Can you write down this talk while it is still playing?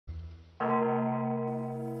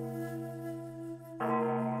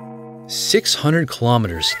600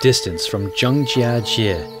 kilometers distance from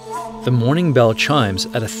Zhengjiajie, the morning bell chimes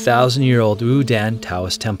at a 1,000-year-old Wudan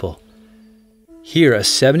Taoist temple. Here, a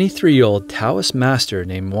 73-year-old Taoist master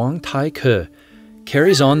named Wang Tai-ke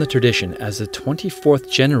carries on the tradition as the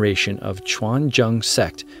 24th generation of Chuanzheng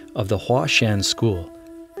sect of the Huashan school.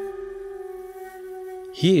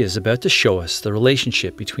 He is about to show us the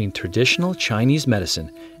relationship between traditional Chinese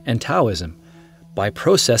medicine and Taoism by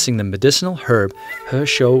processing the medicinal herb He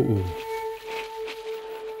Shou Wu.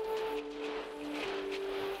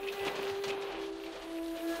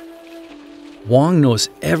 Wang knows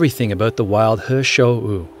everything about the wild He Shou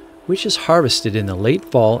Wu, which is harvested in the late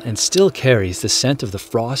fall and still carries the scent of the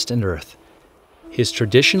frost and earth. His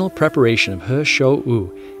traditional preparation of He Shou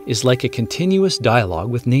Wu is like a continuous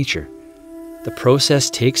dialogue with nature. The process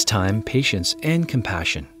takes time, patience, and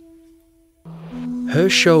compassion. He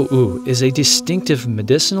Shou Wu is a distinctive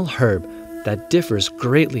medicinal herb that differs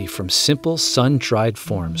greatly from simple sun-dried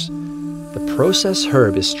forms. The processed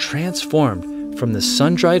herb is transformed from the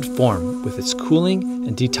sun-dried form with its cooling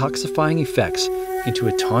and detoxifying effects into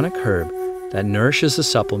a tonic herb that nourishes the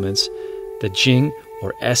supplements, the jing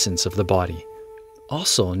or essence of the body.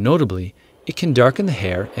 Also, notably, it can darken the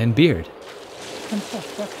hair and beard.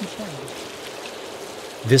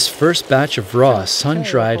 This first batch of raw,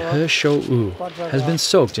 sun-dried He Shou Wu has been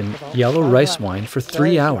soaked in yellow rice wine for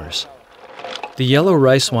 3 hours. The yellow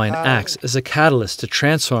rice wine acts as a catalyst to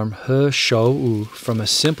transform He Shou Wu from a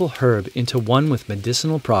simple herb into one with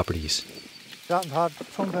medicinal properties.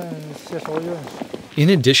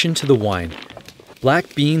 In addition to the wine,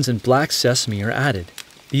 black beans and black sesame are added.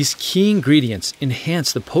 These key ingredients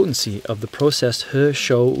enhance the potency of the processed He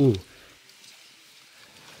Shou Wu.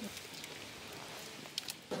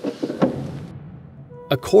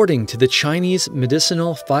 According to the Chinese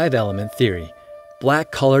medicinal 5-element theory,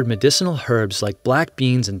 black-colored medicinal herbs like black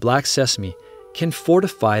beans and black sesame can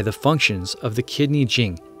fortify the functions of the kidney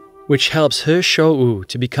jing, which helps He Shou Wu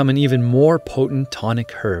to become an even more potent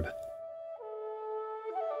tonic herb.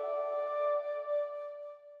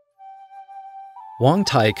 Wang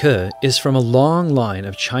Tai-ke is from a long line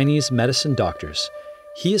of Chinese medicine doctors.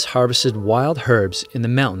 He has harvested wild herbs in the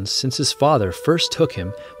mountains since his father first took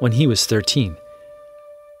him when he was 13.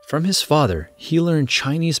 From his father, he learned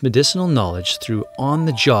Chinese medicinal knowledge through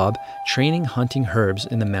on-the-job training hunting herbs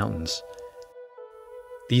in the mountains.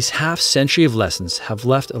 These half-century of lessons have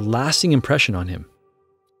left a lasting impression on him.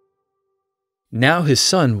 Now his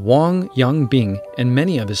son Wang Yangbing and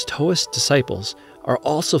many of his Taoist disciples are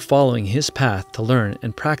also following his path to learn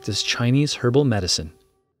and practice Chinese herbal medicine.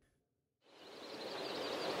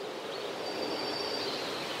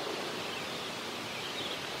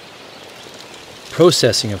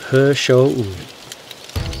 Processing of He Shou Wu.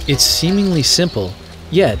 It's seemingly simple,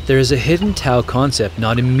 yet there is a hidden Tao concept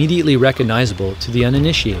not immediately recognizable to the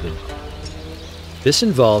uninitiated. This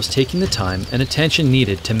involves taking the time and attention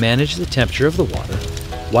needed to manage the temperature of the water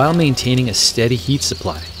while maintaining a steady heat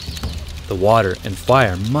supply. The water and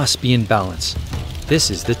fire must be in balance.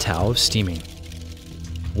 This is the Tao of steaming.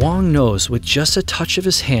 Wang knows with just a touch of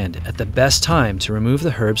his hand at the best time to remove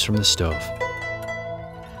the herbs from the stove.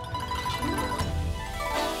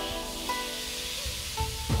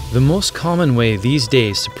 The most common way these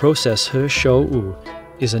days to process He Shou Wu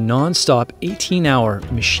is a non-stop 18-hour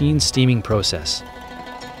machine steaming process.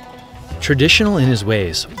 Traditional in his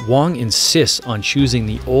ways, Wang insists on choosing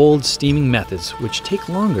the old steaming methods which take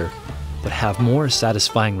longer but have more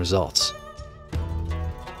satisfying results.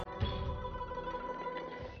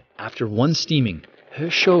 After one steaming, He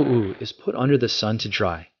Shou Wu is put under the sun to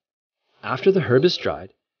dry. After the herb is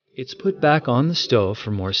dried, it's put back on the stove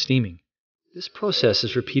for more steaming. This process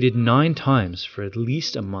is repeated 9 times for at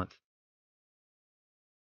least a month.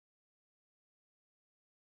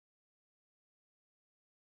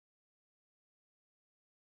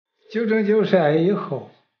 During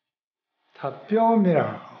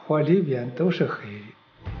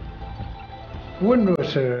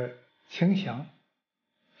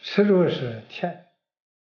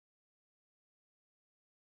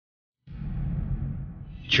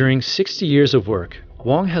 60 years of work,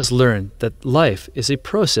 Wang has learned that life is a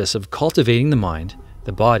process of cultivating the mind,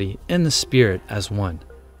 the body, and the spirit as one.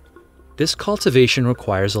 This cultivation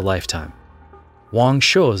requires a lifetime. Wang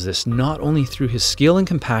shows this not only through his skill and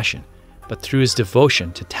compassion, but through his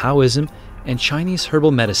devotion to Taoism and Chinese herbal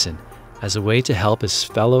medicine as a way to help his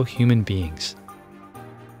fellow human beings.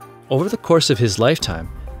 Over the course of his lifetime,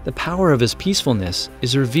 the power of his peacefulness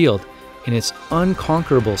is revealed in its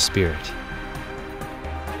unconquerable spirit.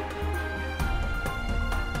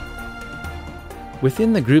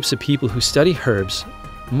 Within the groups of people who study herbs,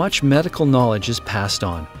 much medical knowledge is passed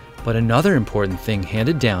on, But another important thing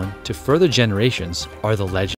handed down to further generations are the legends.